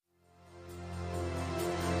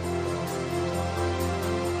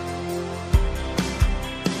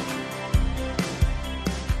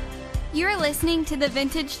You are listening to the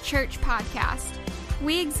Vintage Church Podcast.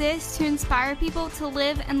 We exist to inspire people to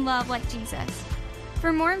live and love like Jesus.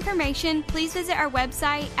 For more information, please visit our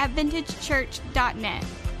website at vintagechurch.net.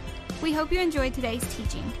 We hope you enjoyed today's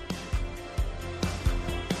teaching.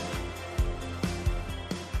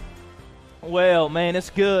 Well, man,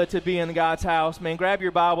 it's good to be in God's house. Man, grab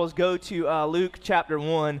your Bibles, go to Luke chapter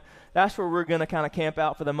 1. That's where we're going to kind of camp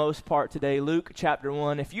out for the most part today, Luke chapter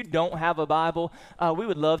 1. If you don't have a Bible, we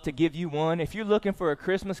would love to give you one. If you're looking for a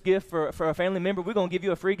Christmas gift for a family member, we're going to give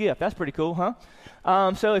you a free gift. That's pretty cool,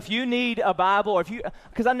 huh? So if you need a Bible, or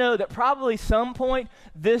because I know that probably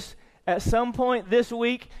at some point this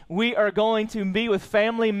week, we are going to be with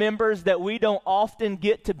family members that we don't often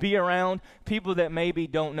get to be around, people that maybe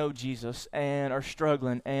don't know Jesus and are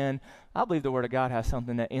struggling. And I believe the Word of God has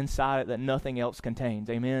something that inside it that nothing else contains,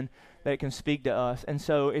 amen, that can speak to us. And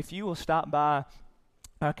so if you will stop by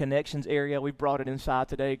our connections area, we brought it inside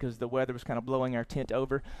today because the weather was kind of blowing our tent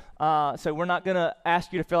over. So we're not going to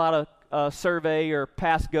ask you to fill out a survey or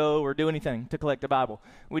pass go or do anything to collect a Bible.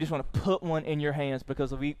 We just want to put one in your hands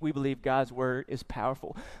because we believe God's Word is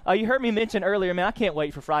powerful. You heard me mention earlier, man, I can't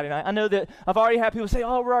wait for Friday night. I know that I've already had people say,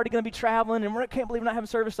 we're already going to be traveling and can't believe we're not having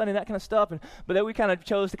service Sunday, that kind of stuff. But then we kind of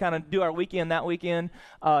chose to kind of do our weekend that weekend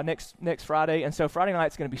next Friday. And so Friday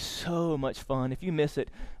night's going to be so much fun. If you miss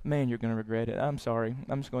it, man, you're going to regret it. I'm sorry.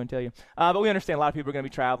 I'm just going to tell you. But we understand a lot of people are going to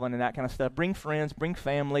be traveling and that kind of stuff. Bring friends, bring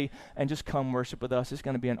family, and just come worship with us. It's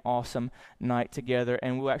going to be an awesome night together,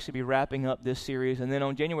 and we'll actually be wrapping up this series. And then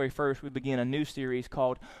on January 1st, we begin a new series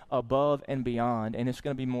called Above and Beyond, and it's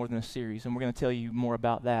going to be more than a series, and we're going to tell you more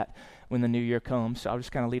about that when the new year comes. So I'll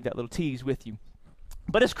just kind of leave that little tease with you.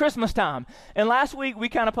 But it's Christmas time, and last week we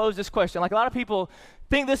kind of posed this question. Like, a lot of people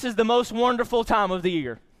think this is the most wonderful time of the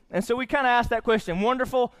year, and so we kind of asked that question,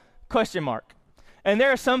 wonderful, question mark. And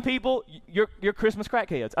there are some people, you're Christmas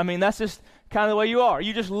crackheads. I mean, that's just kind of the way you are.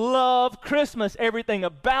 You just love Christmas. Everything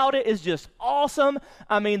about it is just awesome.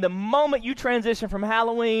 I mean, the moment you transition from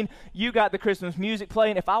Halloween, you got the Christmas music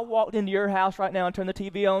playing. If I walked into your house right now and turned the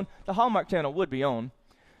TV on, the Hallmark Channel would be on.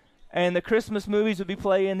 And the Christmas movies would be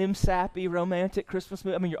playing, them sappy, romantic Christmas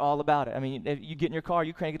movies. I mean, you're all about it. I mean, if you get in your car,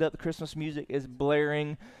 you crank it up, the Christmas music is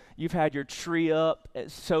blaring. You've had your tree up.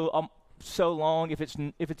 It's so long, if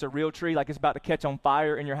it's a real tree, like it's about to catch on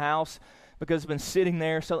fire in your house because it's been sitting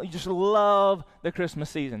there. So you just love the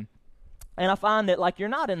Christmas season. And I find that, like, you're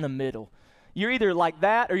not in the middle. You're either like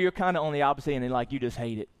that or you're kind of on the opposite end and, like, you just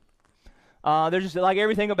hate it. There's just, like,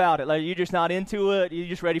 everything about it. Like, you're just not into it. You're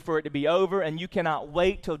just ready for it to be over, and you cannot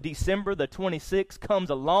wait till December the 26th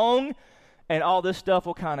comes along and all this stuff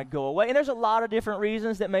will kind of go away. And there's a lot of different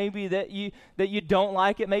reasons that maybe that you don't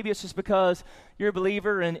like it. Maybe it's just because you're a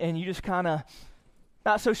believer and you just kind of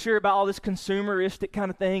not so sure about all this consumeristic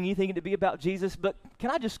kind of thing. You think it to be about Jesus. But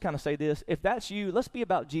can I just kind of say this? If that's you, let's be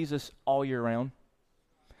about Jesus all year round.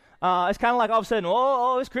 It's kind of like all of a sudden,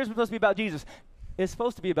 it's Christmas, supposed to be about Jesus. It's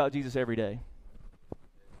supposed to be about Jesus every day.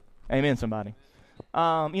 Amen, somebody.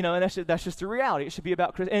 And that's just the reality. It should be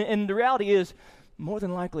about Christmas. And the reality is, more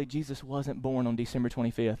than likely, Jesus wasn't born on December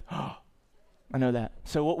 25th. I know that.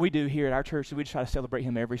 So what we do here at our church is we try to celebrate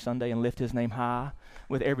him every Sunday and lift his name high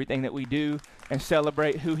with everything that we do and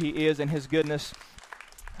celebrate who he is and his goodness.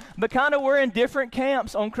 But kind of we're in different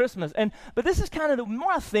camps on Christmas. But this is kind of, the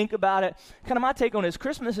more I think about it, kind of my take on it is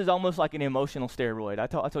Christmas is almost like an emotional steroid. I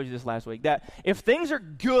told you this last week, that if things are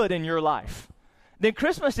good in your life, then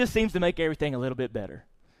Christmas just seems to make everything a little bit better.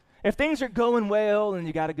 If things are going well and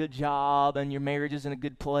you got a good job and your marriage is in a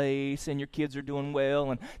good place and your kids are doing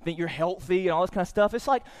well and think you're healthy and all this kind of stuff, it's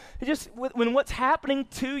like, when what's happening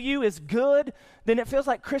to you is good, then it feels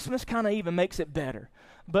like Christmas kind of even makes it better.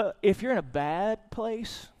 But if you're in a bad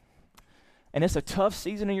place and it's a tough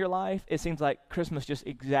season in your life, it seems like Christmas just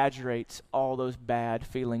exaggerates all those bad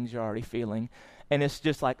feelings you're already feeling. And it's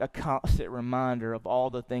just like a constant reminder of all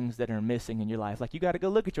the things that are missing in your life. Like, you got to go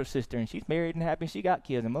look at your sister, and she's married and happy, and she got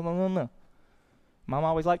kids, and blah, blah, blah, blah. Mom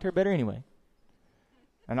always liked her better anyway.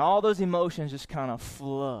 And all those emotions just kind of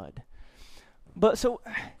flood. But so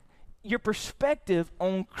your perspective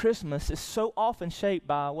on Christmas is so often shaped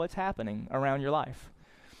by what's happening around your life.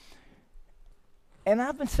 And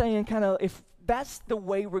I've been saying kind of, if that's the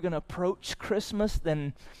way we're going to approach Christmas,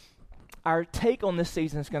 then our take on this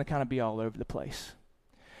season is going to kind of be all over the place.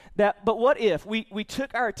 But what if we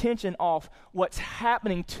took our attention off what's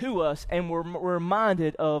happening to us and we're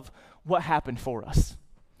reminded of what happened for us?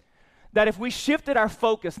 That if we shifted our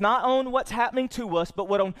focus not on what's happening to us, but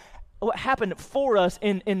what happened for us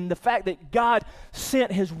in the fact that God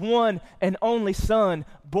sent his one and only Son,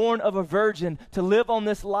 born of a virgin, to live on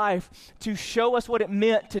this life, to show us what it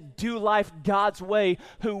meant to do life God's way,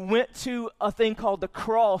 who went to a thing called the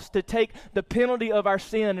cross to take the penalty of our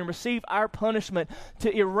sin and receive our punishment,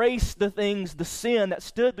 to erase the sin that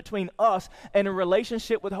stood between us and a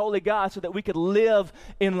relationship with holy God so that we could live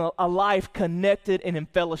in a life connected and in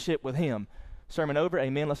fellowship with him. Sermon over.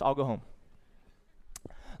 Amen. Let's all go home.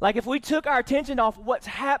 Like if we took our attention off what's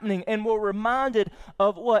happening and were reminded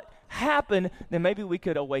of what happened, then maybe we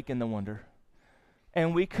could awaken the wonder.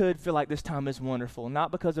 And we could feel like this time is wonderful, not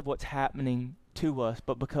because of what's happening to us,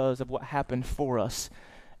 but because of what happened for us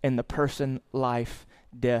in the person, life,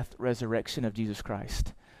 death, resurrection of Jesus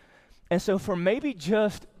Christ. And so for maybe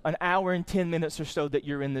just an hour and 10 minutes or so that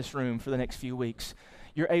you're in this room for the next few weeks,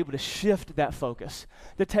 you're able to shift that focus,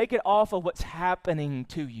 to take it off of what's happening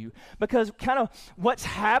to you. Because kind of what's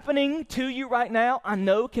happening to you right now, I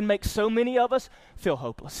know can make so many of us feel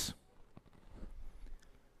hopeless.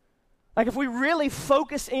 Like if we really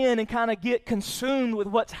focus in and kind of get consumed with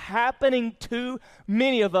what's happening to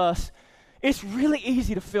many of us, it's really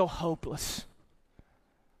easy to feel hopeless.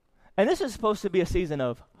 And this is supposed to be a season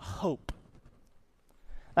of hope.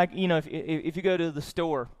 Like, you know, if you go to the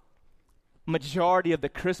store, majority of the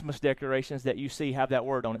Christmas decorations that you see have that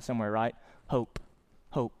word on it somewhere, right? Hope,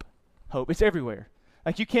 hope, hope. It's everywhere.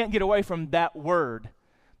 Like you can't get away from that word,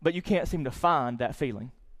 but you can't seem to find that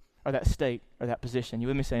feeling or that state or that position. You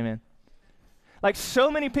with me? Say amen. Like so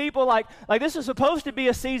many people, like this is supposed to be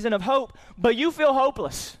a season of hope, but you feel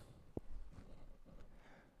hopeless.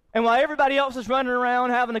 And while everybody else is running around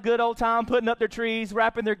having a good old time, putting up their trees,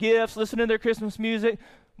 wrapping their gifts, listening to their Christmas music,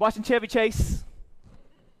 watching Chevy Chase.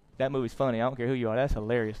 That movie's funny. I don't care who you are. That's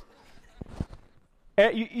hilarious.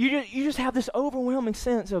 You just have this overwhelming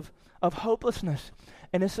sense of hopelessness.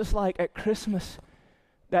 And it's just like at Christmas,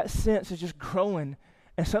 that sense is just growing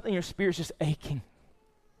and something in your spirit's just aching.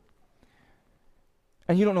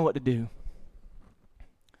 And you don't know what to do.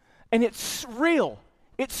 And it's real.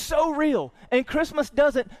 It's so real. And Christmas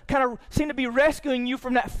doesn't kind of seem to be rescuing you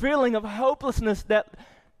from that feeling of hopelessness that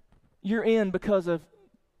you're in because of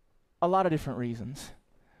a lot of different reasons.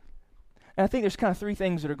 And I think there's kind of three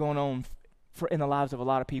things that are going on in the lives of a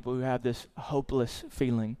lot of people who have this hopeless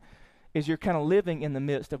feeling. Is you're kind of living in the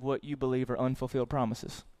midst of what you believe are unfulfilled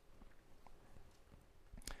promises.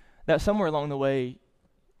 That somewhere along the way,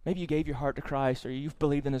 maybe you gave your heart to Christ or you've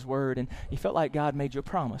believed in his word and you felt like God made you a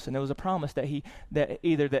promise. And there was a promise that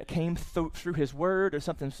that came through his word or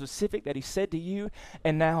something specific that he said to you.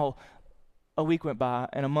 And now a week went by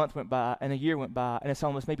and a month went by and a year went by and it's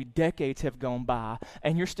almost maybe decades have gone by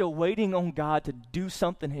and you're still waiting on God to do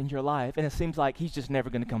something in your life and it seems like he's just never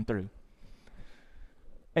going to come through.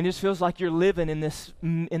 And it just feels like you're living in this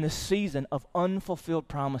season of unfulfilled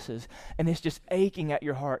promises and it's just aching at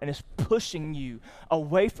your heart and it's pushing you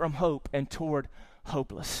away from hope and toward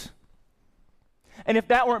hopeless. And if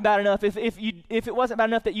that weren't bad enough, if it wasn't bad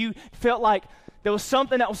enough that you felt like there was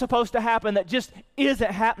something that was supposed to happen that just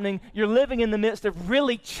isn't happening, you're living in the midst of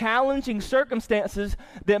really challenging circumstances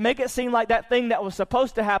that make it seem like that thing that was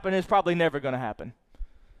supposed to happen is probably never going to happen.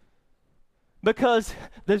 Because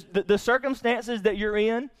the circumstances that you're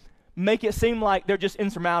in make it seem like they're just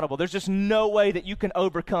insurmountable. There's just no way that you can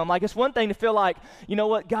overcome. Like it's one thing to feel like, you know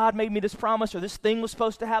what, God made me this promise or this thing was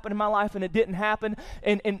supposed to happen in my life and it didn't happen.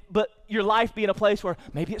 But your life be in a place where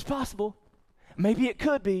maybe it's possible, maybe it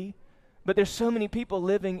could be. But there's so many people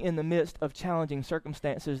living in the midst of challenging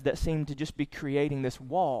circumstances that seem to just be creating this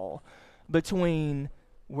wall between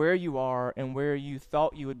where you are and where you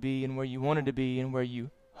thought you would be and where you wanted to be and where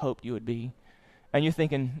you hoped you would be. And you're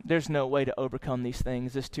thinking, there's no way to overcome these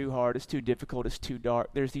things. It's too hard. It's too difficult. It's too dark.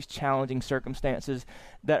 There's these challenging circumstances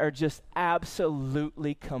that are just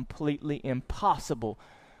absolutely, completely impossible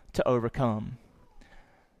to overcome.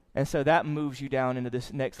 And so that moves you down into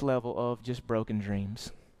this next level of just broken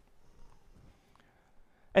dreams.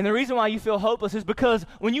 And the reason why you feel hopeless is because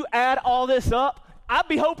when you add all this up, I'd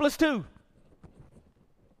be hopeless too.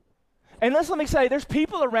 And let me say, there's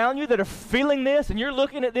people around you that are feeling this, and you're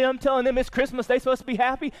looking at them, telling them it's Christmas, they're supposed to be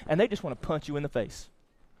happy, and they just want to punch you in the face.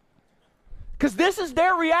 Because this is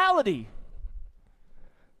their reality.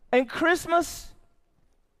 And Christmas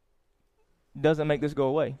doesn't make this go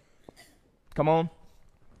away. Come on.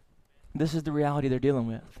 This is the reality they're dealing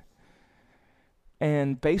with.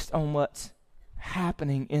 And based on what's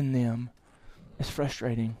happening in them, it's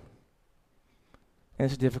frustrating. And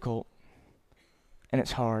it's difficult. And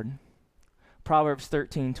it's hard. Proverbs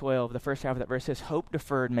 13:12, the first half of that verse says, hope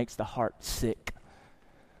deferred makes the heart sick.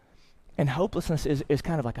 And hopelessness is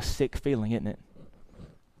kind of like a sick feeling, isn't it?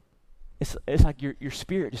 it's like your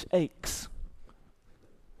spirit just aches.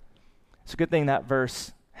 It's a good thing that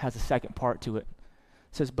verse has a second part to it.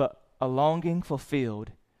 It says, but a longing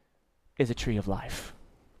fulfilled is a tree of life.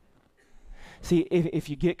 See, if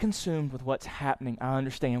you get consumed with what's happening, I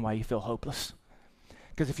understand why you feel hopeless.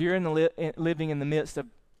 Because if you're living in the midst of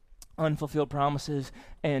unfulfilled promises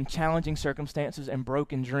and challenging circumstances and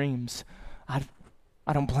broken dreams, I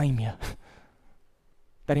don't blame you.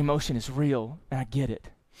 That emotion is real, and I get it.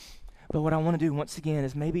 But what I want to do once again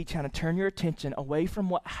is maybe trying to turn your attention away from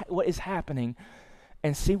what is happening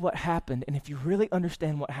and see what happened. And if you really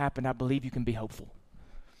understand what happened, I believe you can be hopeful.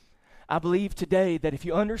 I believe today that if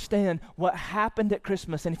you understand what happened at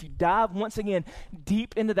Christmas, and if you dive once again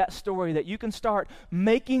deep into that story, that you can start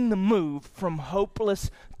making the move from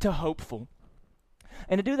hopeless to hopeful.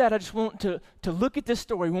 And to do that, I just want to look at this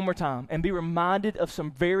story one more time and be reminded of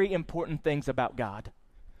some very important things about God.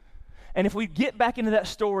 And if we get back into that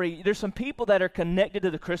story, there's some people that are connected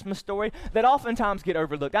to the Christmas story that oftentimes get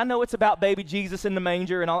overlooked. I know it's about baby Jesus in the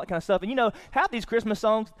manger and all that kind of stuff. And you know, half these Christmas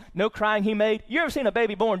songs, No Crying He Made. You ever seen a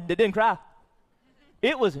baby born that didn't cry?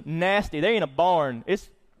 It was nasty. They in a barn. It's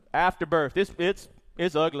after birth. It's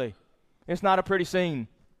ugly. It's not a pretty scene.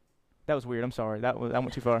 That was weird. I'm sorry. I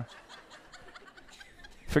went too far.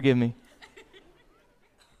 Forgive me.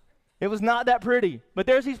 It was not that pretty. But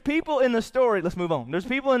there's these people in the story. Let's move on. There's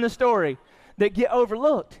people in the story that get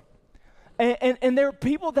overlooked. And there are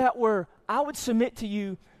people that were, I would submit to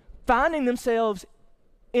you, finding themselves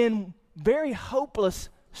in very hopeless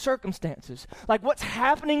circumstances. Like what's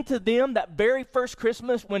happening to them that very first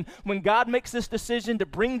Christmas when God makes this decision to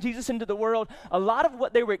bring Jesus into the world, a lot of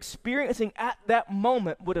what they were experiencing at that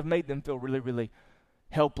moment would have made them feel really, really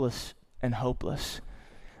helpless and hopeless.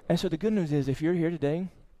 And so the good news is if you're here today,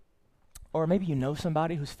 or maybe you know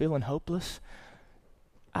somebody who's feeling hopeless,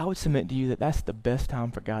 I would submit to you that that's the best time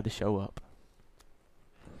for God to show up.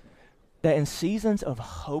 That in seasons of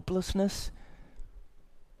hopelessness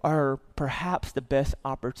are perhaps the best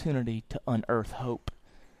opportunity to unearth hope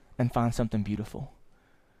and find something beautiful.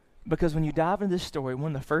 Because when you dive into this story,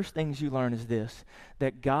 one of the first things you learn is this,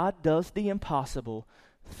 that God does the impossible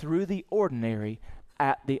through the ordinary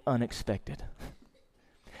at the unexpected.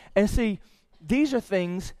 And see, these are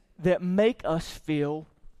things that make us feel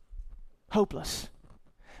hopeless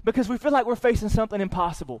because we feel like we're facing something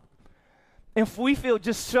impossible. And if we feel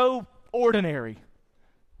just so ordinary,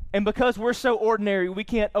 and because we're so ordinary, we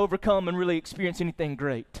can't overcome and really experience anything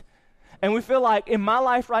great. And we feel like in my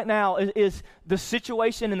life right now is the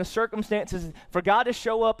situation and the circumstances for God to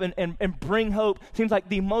show up and bring hope seems like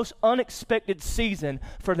the most unexpected season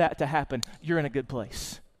for that to happen. You're in a good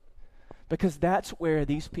place. Because that's where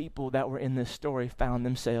these people that were in this story found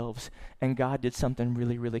themselves, and God did something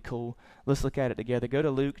really, really cool. Let's look at it together. Go to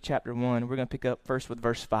Luke chapter 1. We're going to pick up first with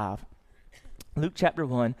verse 5. Luke chapter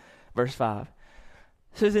 1, verse 5. It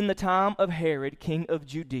says, in the time of Herod, king of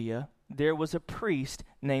Judea, there was a priest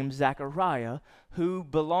named Zechariah who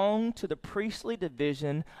belonged to the priestly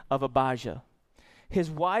division of Abijah. His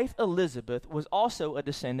wife Elizabeth was also a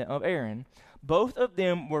descendant of Aaron. Both of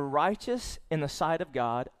them were righteous in the sight of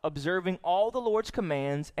God, observing all the Lord's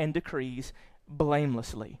commands and decrees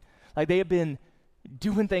blamelessly. Like they have been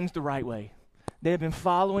doing things the right way. They have been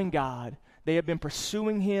following God. They have been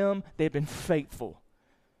pursuing Him. They have been faithful.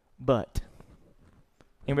 But,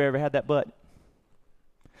 anybody ever had that but?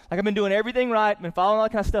 Like I've been doing everything right, been following all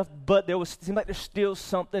that kind of stuff, but it seemed like there's still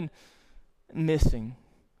something missing.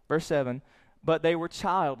 Verse 7. But they were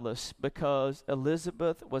childless because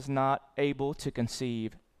Elizabeth was not able to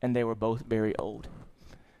conceive, and they were both very old.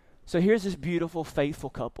 So here's this beautiful,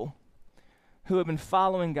 faithful couple who have been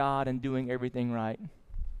following God and doing everything right.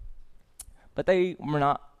 But they were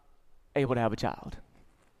not able to have a child.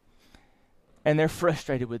 And they're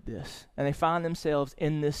frustrated with this. And they find themselves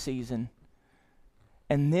in this season.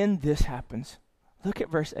 And then this happens. Look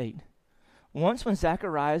at verse 8. Once when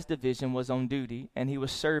Zechariah's division was on duty and he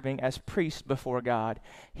was serving as priest before God,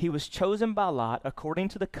 he was chosen by lot according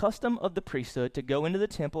to the custom of the priesthood to go into the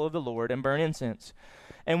temple of the Lord and burn incense.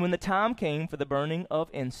 And when the time came for the burning of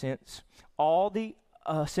incense, all the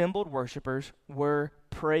assembled worshipers were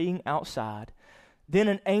praying outside. Then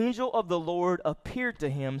an angel of the Lord appeared to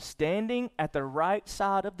him standing at the right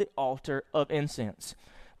side of the altar of incense.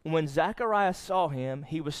 When Zechariah saw him,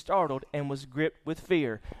 he was startled and was gripped with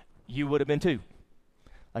fear. You would have been too.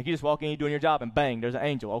 Like you just walk in, you're doing your job, and bang, there's an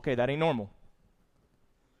angel. Okay, that ain't normal.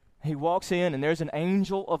 He walks in, and there's an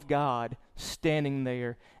angel of God standing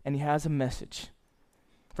there, and he has a message.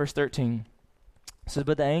 Verse 13 says,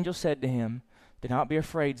 but the angel said to him, do not be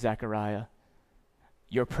afraid, Zechariah.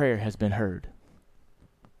 Your prayer has been heard.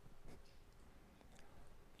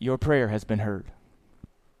 your prayer has been heard.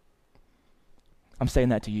 I'm saying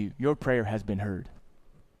that to you. Your prayer has been heard.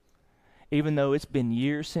 Even though it's been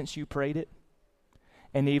years since you prayed it,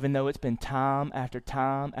 and even though it's been time after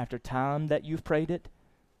time after time that you've prayed it,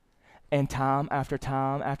 and time after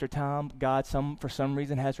time after time, God for some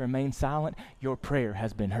reason has remained silent, your prayer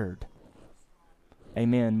has been heard.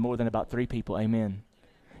 Amen. More than about 3 people. Amen.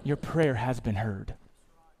 Your prayer has been heard.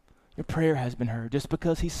 Your prayer has been heard. Just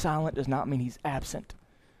because he's silent does not mean he's absent.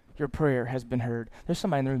 Your prayer has been heard. There's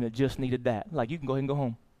somebody in the room that just needed that. Like, you can go ahead and go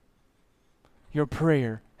home. Your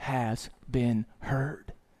prayer has been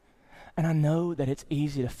heard. And I know that it's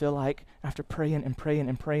easy to feel like after praying and praying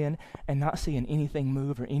and praying and not seeing anything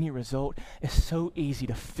move or any result, it's so easy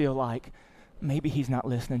to feel like maybe he's not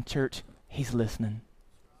listening. Church, he's listening.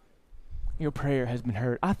 Your prayer has been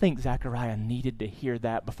heard. I think Zechariah needed to hear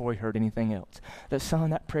that before he heard anything else. That, son,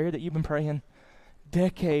 that prayer that you've been praying,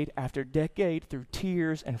 decade after decade, through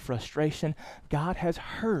tears and frustration, God has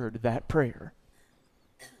heard that prayer.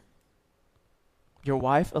 Your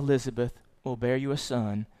wife, Elizabeth, will bear you a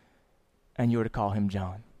son, and you are to call him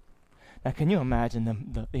John. Now, can you imagine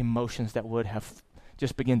the emotions that would have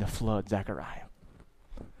just begun to flood Zechariah?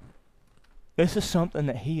 This is something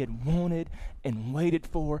that he had wanted and waited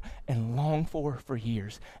for and longed for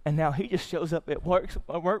years. And now he just shows up at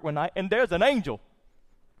work one night, and there's an angel.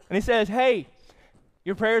 And he says, hey,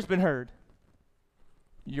 your prayer's been heard.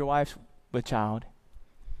 Your wife's with child.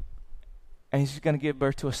 And he's going to give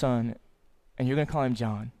birth to a son, and you're going to call him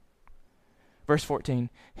John. Verse 14,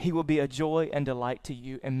 he will be a joy and delight to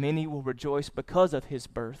you, and many will rejoice because of his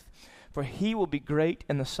birth, for he will be great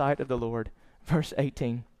in the sight of the Lord. Verse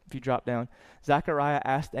 18, if you drop down, Zechariah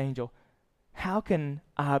asked the angel, how can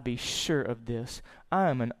I be sure of this? I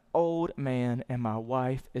am an old man, and my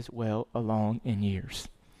wife is well along in years.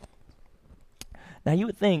 Now, you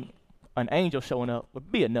would think an angel showing up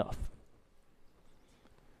would be enough.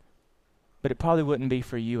 But it probably wouldn't be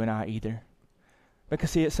for you and I either.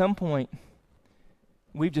 Because, see, at some point,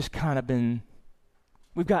 we've just kind of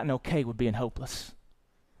we've gotten okay with being hopeless.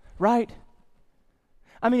 Right?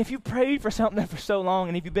 I mean, if you've prayed for something for so long,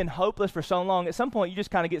 and if you've been hopeless for so long, at some point you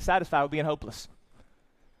just kind of get satisfied with being hopeless.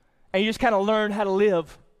 And you just kind of learn how to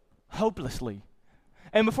live hopelessly.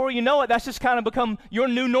 And before you know it, that's just kind of become your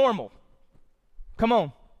new normal. Come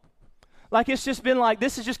on. Like, it's just been like,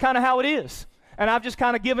 this is just kind of how it is. And I've just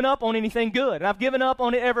kind of given up on anything good. And I've given up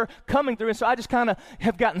on it ever coming through. And so I just kind of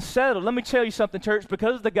have gotten settled. Let me tell you something, church.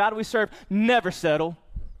 Because of the God we serve, never settle.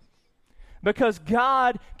 Because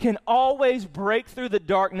God can always break through the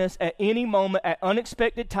darkness at any moment, at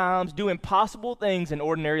unexpected times, do impossible things in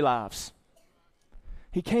ordinary lives.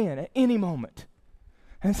 He can at any moment.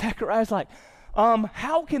 And Zechariah's like,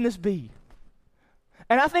 how can this be?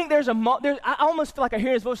 And I think I almost feel like I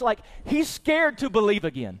hear his voice like, he's scared to believe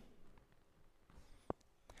again.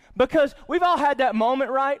 Because we've all had that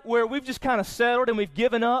moment, right, where we've just kind of settled and we've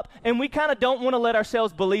given up, and we kind of don't want to let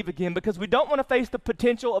ourselves believe again because we don't want to face the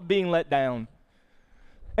potential of being let down.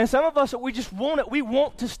 And some of us, we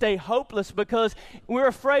want to stay hopeless because we're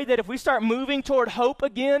afraid that if we start moving toward hope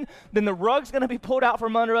again, then the rug's going to be pulled out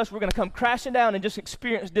from under us. We're going to come crashing down and just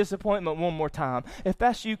experience disappointment one more time. If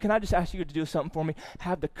that's you, can I just ask you to do something for me?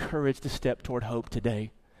 Have the courage to step toward hope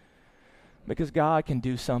today. Because God can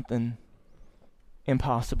do something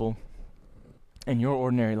impossible in your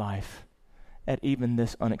ordinary life at even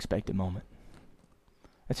this unexpected moment.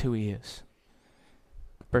 That's who he is.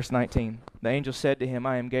 Verse 19, the angel said to him,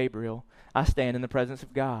 I am Gabriel. I stand in the presence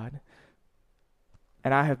of God,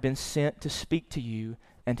 and I have been sent to speak to you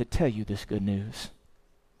and to tell you this good news.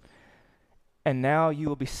 And now you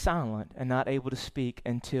will be silent and not able to speak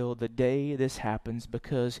until the day this happens,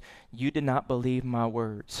 because you did not believe my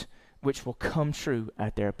words, which will come true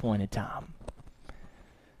at their appointed time.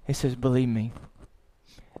 He says, believe me,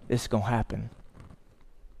 this is going to happen.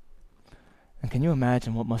 And can you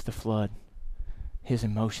imagine what must have flooded his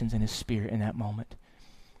emotions and his spirit in that moment?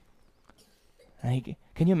 And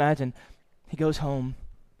can you imagine, he goes home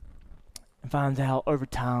and finds out over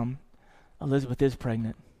time Elizabeth is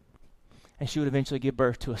pregnant. And she would eventually give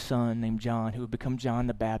birth to a son named John, who would become John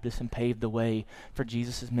the Baptist and pave the way for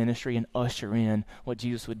Jesus' ministry and usher in what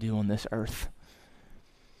Jesus would do on this earth.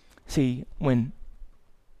 See,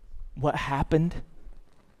 what happened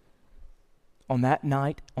on that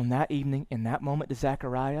night, on that evening, in that moment to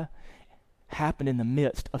Zechariah, happened in the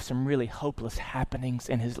midst of some really hopeless happenings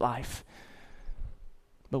in his life.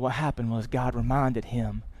 But what happened was God reminded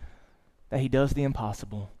him that he does the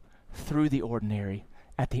impossible through the ordinary,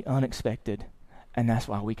 at the unexpected, and that's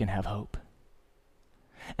why we can have hope.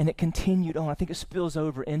 And it continued on. I think it spills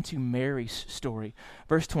over into Mary's story.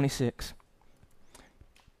 Verse 26.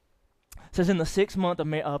 It says, in the 6th month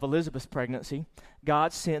of Elizabeth's pregnancy,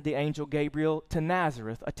 God sent the angel Gabriel to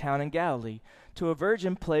Nazareth, a town in Galilee, to a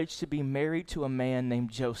virgin pledged to be married to a man named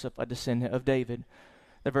Joseph, a descendant of David.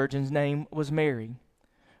 The virgin's name was Mary.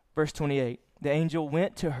 Verse 28, the angel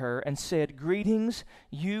went to her and said, "Greetings,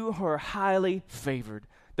 you who are highly favored.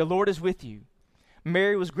 The Lord is with you."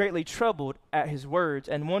 Mary was greatly troubled at his words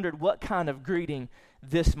and wondered what kind of greeting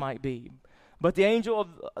this might be. But the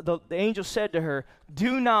angel said to her,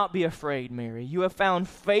 "Do not be afraid, Mary. You have found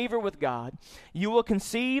favor with God. You will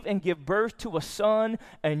conceive and give birth to a son,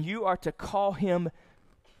 and you are to call him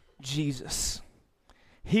Jesus.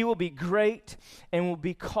 He will be great and will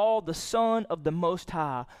be called the Son of the Most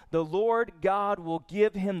High. The Lord God will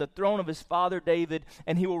give him the throne of his father David,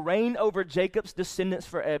 and he will reign over Jacob's descendants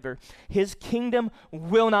forever. His kingdom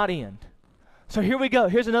will not end." So here we go.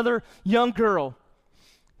 Here's another young girl,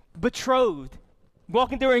 betrothed,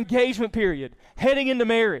 walking through her engagement period, heading into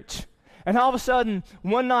marriage. And all of a sudden,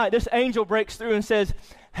 one night, this angel breaks through and says,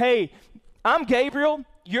 "Hey, I'm Gabriel.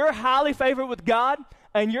 You're highly favored with God,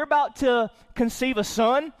 and you're about to conceive a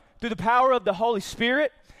son through the power of the Holy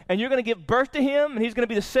Spirit, and you're going to give birth to him, and he's going to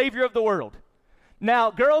be the Savior of the world."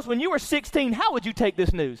 Now, girls, when you were 16, how would you take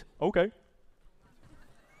this news? Okay.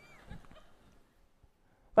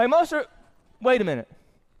 Like most are, wait a minute.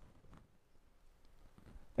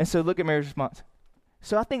 And so look at Mary's response.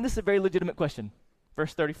 So I think this is a very legitimate question.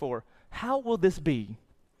 Verse 34, "How will this be?"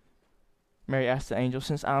 Mary asked the angel,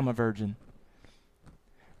 "Since I'm a virgin."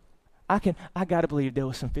 I got to believe there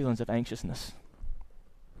was some feelings of anxiousness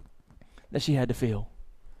that she had to feel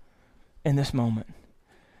in this moment.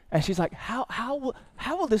 And she's like, how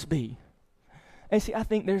will this be? And see, I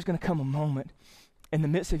think there's going to come a moment in the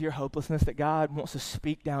midst of your hopelessness that God wants to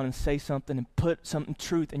speak down and say something and put some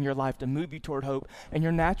truth in your life to move you toward hope. And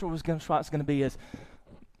your natural response is going to be is,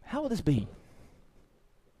 how will this be?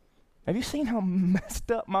 Have you seen how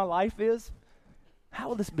messed up my life is? How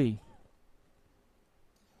will this be?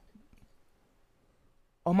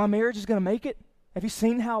 Oh, my marriage is going to make it? Have you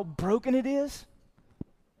seen how broken it is?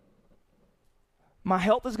 My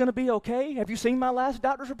health is going to be okay? Have you seen my last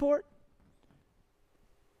doctor's report?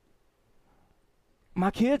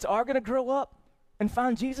 My kids are going to grow up and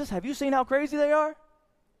find Jesus. Have you seen how crazy they are?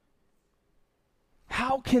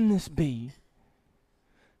 How can this be?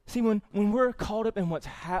 See, when we're caught up in what's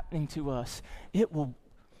happening to us, it will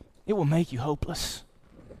make you hopeless.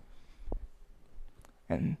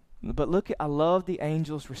 But look, I love the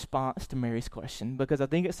angel's response to Mary's question, because I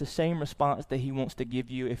think it's the same response that he wants to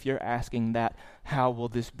give you if you're asking that "how will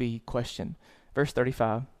this be" question. Verse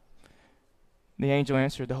 35, the angel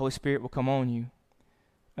answered, "The Holy Spirit will come on you,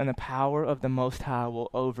 and the power of the Most High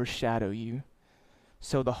will overshadow you.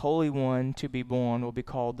 So the Holy One to be born will be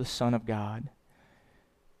called the Son of God."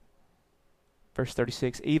 Verse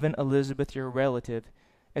 36, "Even Elizabeth, your relative,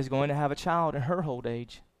 is going to have a child in her old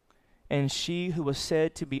age. And she who was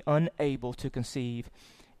said to be unable to conceive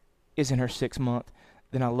is in her 6th month."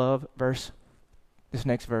 Then I love this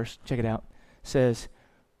next verse, check it out, says,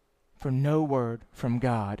 "For no word from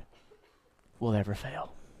God will ever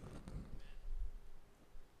fail."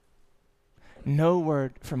 No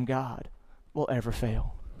word from God will ever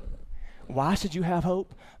fail. Why should you have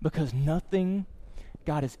hope? Because nothing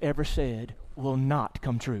God has ever said will not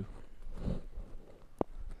come true.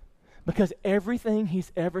 Because everything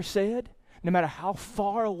he's ever said, no matter how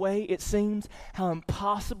far away it seems, how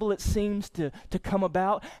impossible it seems to come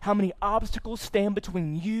about, how many obstacles stand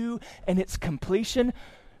between you and its completion,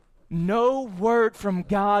 no word from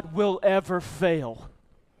God will ever fail.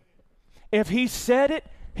 If he said it,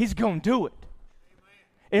 he's going to do it.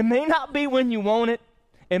 It may not be when you want it.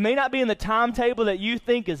 It may not be in the timetable that you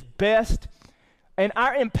think is best. And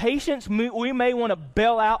our impatience, we may want to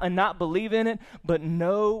bail out and not believe in it, but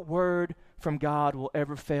no word from God will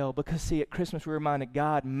ever fail. Because see, at Christmas we're reminded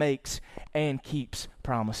God makes and keeps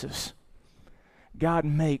promises. God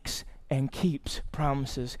makes and keeps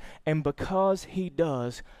promises. And because he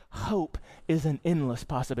does, hope is an endless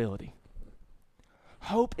possibility.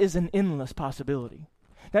 Hope is an endless possibility.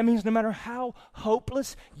 That means no matter how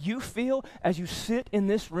hopeless you feel as you sit in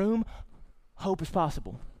this room, hope is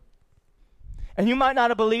possible. And you might not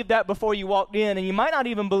have believed that before you walked in, and you might not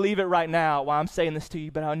even believe it right now while I'm saying this to you,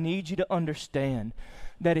 but I need you to understand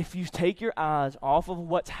that if you take your eyes off of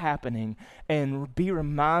what's happening and be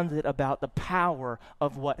reminded about the power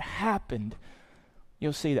of what happened,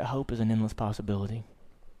 you'll see that hope is an endless possibility.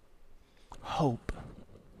 Hope.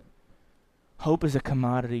 Hope is a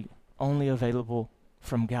commodity only available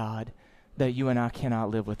from God that you and I cannot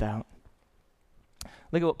live without.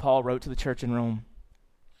 Look at what Paul wrote to the church in Rome.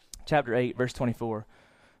 Chapter 8, verse 24.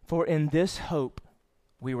 "For in this hope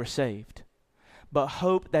we were saved. But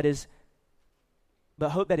hope that is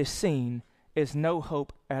seen is no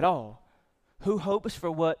hope at all. Who hopes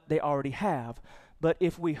for what they already have? But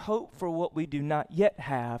if we hope for what we do not yet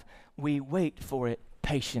have, we wait for it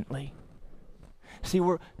patiently. See,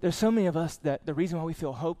 there's so many of us that the reason why we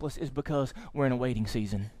feel hopeless is because we're in a waiting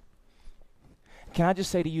season. Can I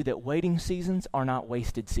just say to you that waiting seasons are not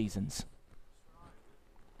wasted seasons?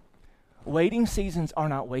 Waiting seasons are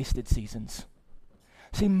not wasted seasons.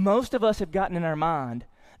 See, most of us have gotten in our mind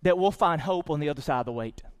that we'll find hope on the other side of the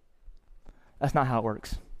wait. That's not how it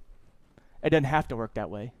works. It doesn't have to work that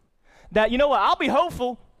way. That, you know what, I'll be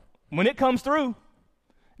hopeful when it comes through.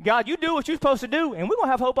 God, you do what you're supposed to do, and we're going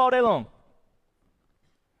to have hope all day long.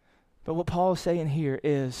 But what Paul is saying here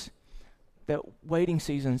is that waiting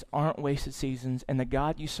seasons aren't wasted seasons, and the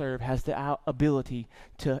God you serve has the ability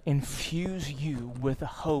to infuse you with a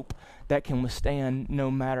hope that can withstand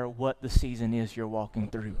no matter what the season is you're walking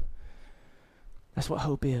through. That's what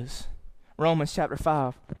hope is. Romans chapter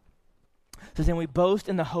 5 says, and we boast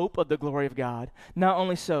in the hope of the glory of God. Not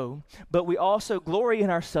only so, but we also glory in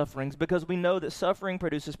our sufferings, because we know that suffering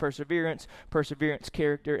produces perseverance, perseverance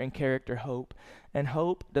character, and character hope. And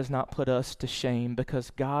hope does not put us to shame,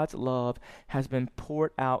 because God's love has been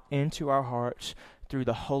poured out into our hearts through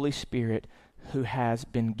the Holy Spirit who has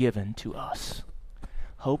been given to us.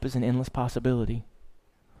 Hope is an endless possibility.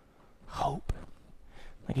 Hope.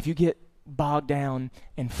 Like if you get bogged down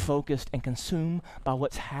and focused and consumed by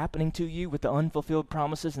what's happening to you with the unfulfilled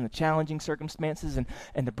promises and the challenging circumstances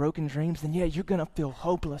and the broken dreams, then yeah, you're going to feel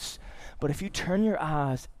hopeless. But if you turn your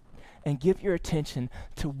eyes and give your attention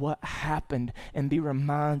to what happened and be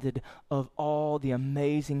reminded of all the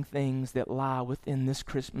amazing things that lie within this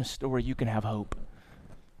Christmas story, you can have hope.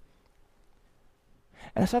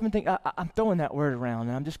 And so I've been thinking, I'm throwing that word around,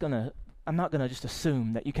 and I'm not going to just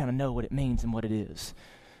assume that you kind of know what it means and what it is.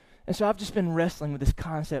 And so I've just been wrestling with this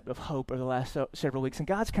concept of hope over the last several weeks, and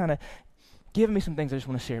God's kind of given me some things I just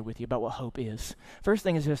want to share with you about what hope is. First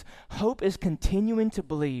thing is this: hope is continuing to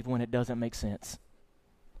believe when it doesn't make sense.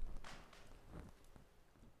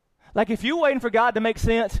 Like if you're waiting for God to make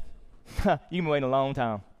sense, you've been waiting a long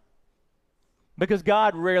time. Because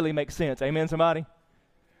God rarely makes sense. Amen, somebody?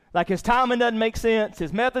 Like his timing doesn't make sense,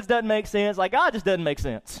 his methods doesn't make sense, like God just doesn't make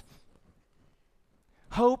sense.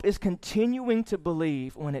 Hope is continuing to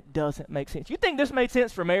believe when it doesn't make sense. You think this made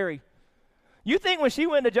sense for Mary? You think when she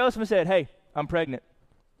went to Joseph and said, hey, I'm pregnant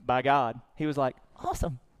by God, he was like,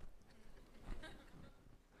 awesome.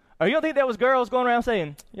 Or you don't think there was girls going around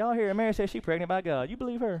saying, y'all hear Mary says she's pregnant by God. You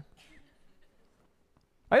believe her?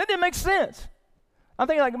 Like, that didn't make sense. I'm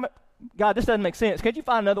thinking like, God, this doesn't make sense. Can't you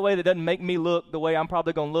find another way that doesn't make me look the way I'm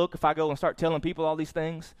probably going to look if I go and start telling people all these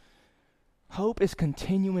things? Hope is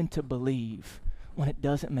continuing to believe when it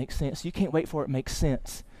doesn't make sense. You can't wait for it to make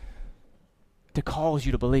sense to cause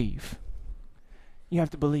you to believe. You have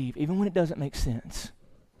to believe even when it doesn't make sense.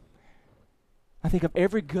 I think of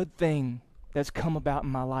every good thing that's come about in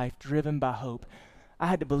my life driven by hope. I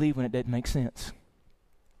had to believe when it didn't make sense.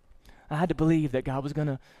 I had to believe that God was going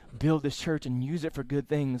to build this church and use it for good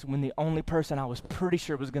things when the only person I was pretty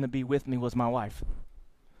sure was going to be with me was my wife.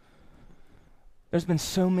 There's been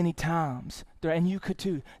so many times, and you could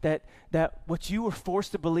too, that what you were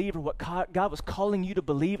forced to believe or what God was calling you to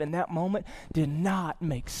believe in that moment did not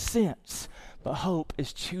make sense. But hope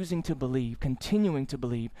is choosing to believe, continuing to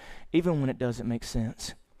believe, even when it doesn't make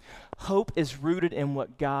sense. Hope is rooted in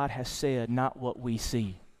what God has said, not what we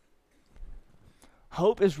see.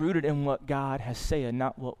 Hope is rooted in what God has said,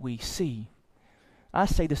 not what we see. I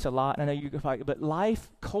say this a lot, and I know you can fight, but life,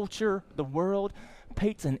 culture, the world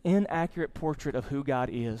paints an inaccurate portrait of who God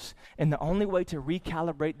is. And the only way to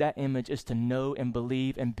recalibrate that image is to know and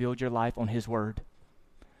believe and build your life on His Word.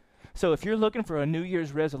 So if you're looking for a New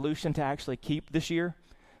Year's resolution to actually keep this year,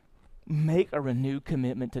 make a renewed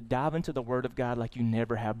commitment to dive into the Word of God like you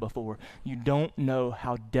never have before. You don't know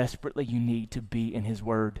how desperately you need to be in His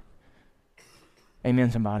Word.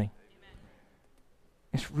 Amen, somebody. Amen.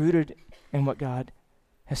 It's rooted in what God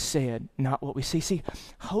has said, not what we see. See,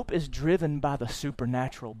 hope is driven by the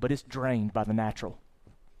supernatural, but it's drained by the natural.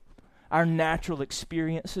 Our natural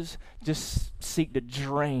experiences just seek to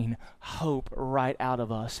drain hope right out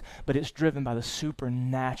of us, but it's driven by the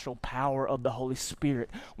supernatural power of the Holy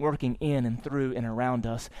Spirit working in and through and around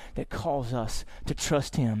us that calls us to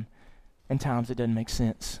trust Him in times it doesn't make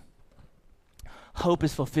sense. Hope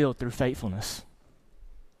is fulfilled through faithfulness.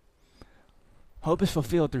 Hope is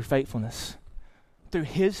fulfilled through faithfulness. Through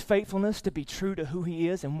His faithfulness to be true to who He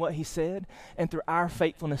is and what He said, and through our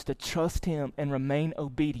faithfulness to trust Him and remain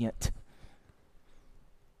obedient.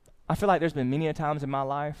 I feel like there's been many a times in my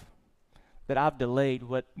life that I've delayed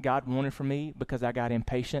what God wanted from me because I got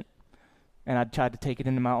impatient and I tried to take it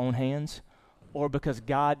into my own hands, or because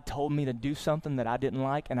God told me to do something that I didn't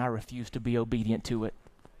like and I refused to be obedient to it.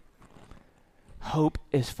 Hope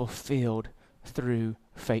is fulfilled through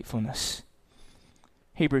faithfulness.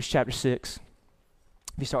 Hebrews chapter 6,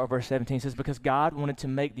 if you start with verse 17, says, because God wanted to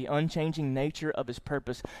make the unchanging nature of his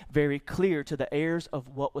purpose very clear to the heirs of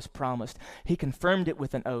what was promised. He confirmed it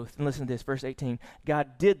with an oath. And listen to this, verse 18.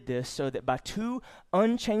 God did this so that by two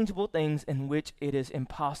unchangeable things in which it is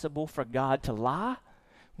impossible for God to lie,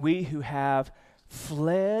 we who have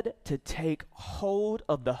fled to take hold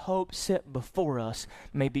of the hope set before us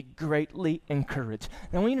may be greatly encouraged.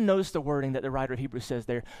 Now, I want you to notice the wording that the writer of Hebrews says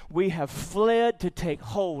there. We have fled to take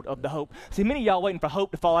hold of the hope. See, many of y'all waiting for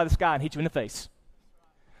hope to fall out of the sky and hit you in the face.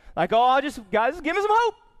 Like, oh, guys, give me some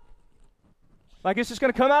hope. Like it's just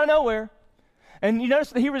going to come out of nowhere. And you notice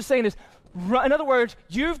the Hebrews is saying this. In other words,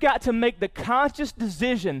 you've got to make the conscious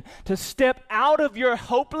decision to step out of your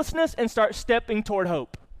hopelessness and start stepping toward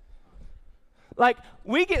hope. Like,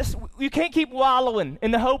 you can't keep wallowing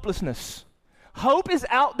in the hopelessness. Hope is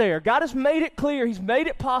out there. God has made it clear. He's made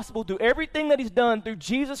it possible through everything that he's done through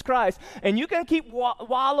Jesus Christ. And you can keep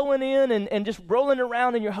wallowing in and just rolling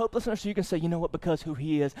around in your hopelessness, so you can say, you know what, because who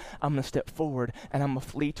he is, I'm going to step forward and I'm going to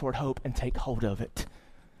flee toward hope and take hold of it.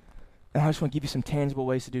 And I just want to give you some tangible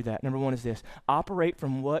ways to do that. Number one is this. Operate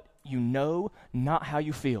from what you know, not how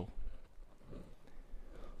you feel.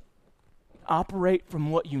 Operate from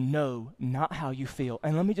what you know, not how you feel.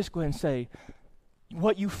 And let me just go ahead and say,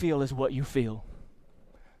 what you feel is what you feel.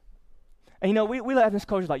 And you know, we live in this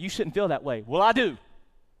culture like, you shouldn't feel that way. Well, I do.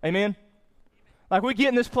 Amen? Like we get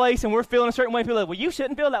in this place and we're feeling a certain way, people are like, well, you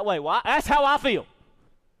shouldn't feel that way. Well, that's how I feel.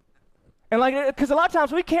 And like, because a lot of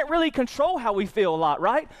times we can't really control how we feel a lot,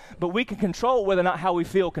 right? But we can control whether or not how we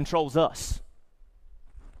feel controls us.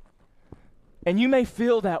 And you may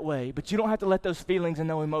feel that way, but you don't have to let those feelings and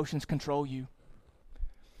those emotions control you.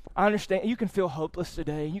 I understand you can feel hopeless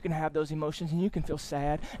today. You can have those emotions and you can feel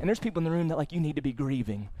sad. And there's people in the room that like you need to be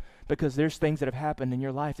grieving because there's things that have happened in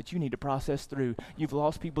your life that you need to process through. You've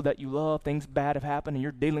lost people that you love. Things bad have happened and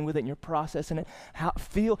you're dealing with it and you're processing it.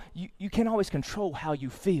 You can't always control how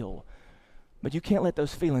you feel, but you can't let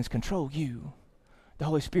those feelings control you. The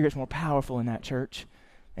Holy Spirit's more powerful in that, church.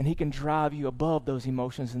 And he can drive you above those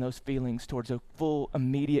emotions and those feelings towards a full,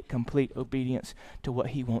 immediate, complete obedience to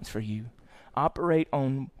what he wants for you. Operate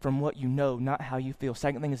from what you know, not how you feel.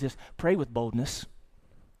 Second thing is this, pray with boldness.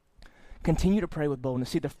 Continue to pray with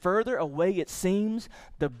boldness. See, the further away it seems,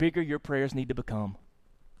 the bigger your prayers need to become.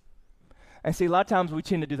 And see, a lot of times we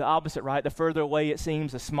tend to do the opposite, right? The further away it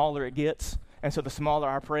seems, the smaller it gets. And so the smaller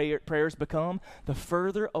our prayers become, the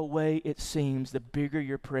further away it seems, the bigger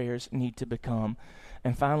your prayers need to become.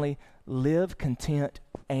 And finally, live content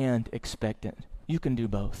and expectant. You can do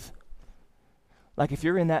both. Like if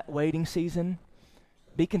you're in that waiting season,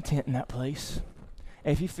 be content in that place.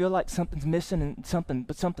 And if you feel like something's missing and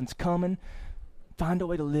something's coming, find a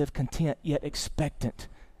way to live content yet expectant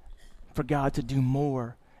for God to do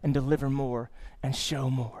more and deliver more and show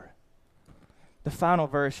more. The final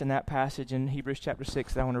verse in that passage in Hebrews chapter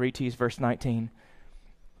 6 that I want to read to you is verse 19.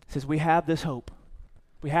 It says, we have this hope.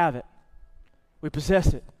 We have it. We possess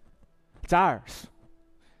it. It's ours.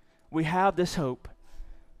 We have this hope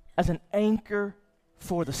as an anchor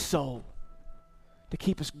for the soul to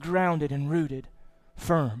keep us grounded and rooted,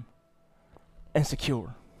 firm, and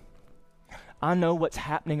secure. I know what's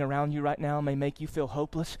happening around you right now may make you feel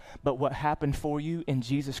hopeless, but what happened for you in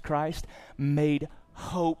Jesus Christ made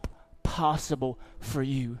hope possible for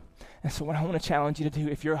you. And so what I want to challenge you to do,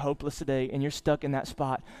 if you're hopeless today and you're stuck in that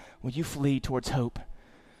spot, will you flee towards hope?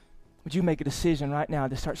 Would you make a decision right now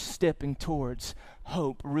to start stepping towards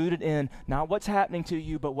hope, rooted in not what's happening to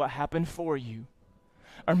you, but what happened for you?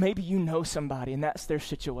 Or maybe you know somebody and that's their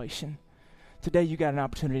situation. Today you got an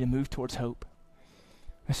opportunity to move towards hope.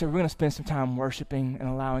 And so we're going to spend some time worshiping and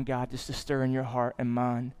allowing God just to stir in your heart and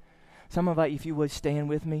mind. So I'm going to invite you, if you would, stand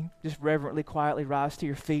with me. Just reverently, quietly rise to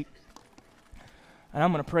your feet. And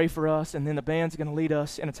I'm going to pray for us, and then the band's going to lead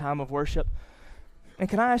us in a time of worship. And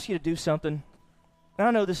can I ask you to do something? And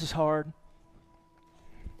I know this is hard,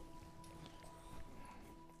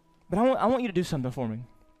 but I want you to do something for me.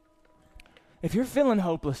 If you're feeling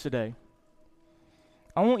hopeless today,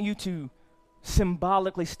 I want you to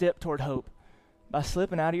symbolically step toward hope by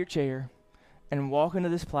slipping out of your chair and walking to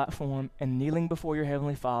this platform and kneeling before your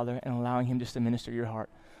Heavenly Father and allowing Him just to minister to your heart.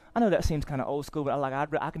 I know that seems kind of old school, but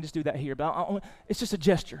I can just do that here. But it's just a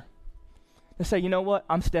gesture. To say, you know what?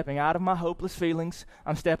 I'm stepping out of my hopeless feelings.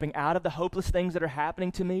 I'm stepping out of the hopeless things that are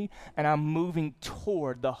happening to me, and I'm moving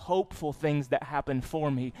toward the hopeful things that happen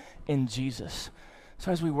for me in Jesus.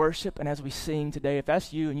 So as we worship and as we sing today, if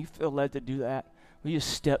that's you and you feel led to do that, will you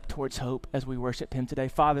step towards hope as we worship him today?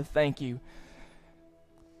 Father, thank you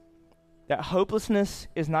that hopelessness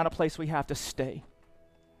is not a place we have to stay.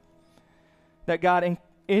 That God,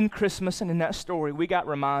 in Christmas and in that story, we got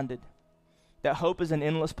reminded that hope is an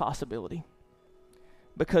endless possibility.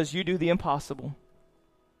 Because you do the impossible,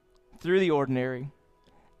 through the ordinary,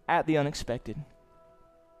 at the unexpected,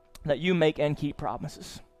 that you make and keep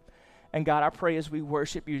promises. And God, I pray as we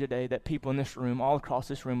worship you today that people in this room, all across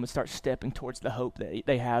this room, would start stepping towards the hope that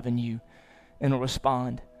they have in you and will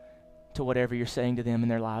respond to whatever you're saying to them in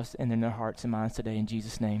their lives and in their hearts and minds today. In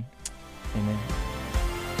Jesus' name, amen.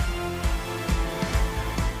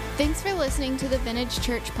 Thanks for listening to the Vintage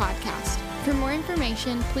Church podcast. For more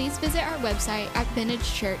information, please visit our website at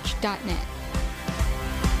vintagechurch.net.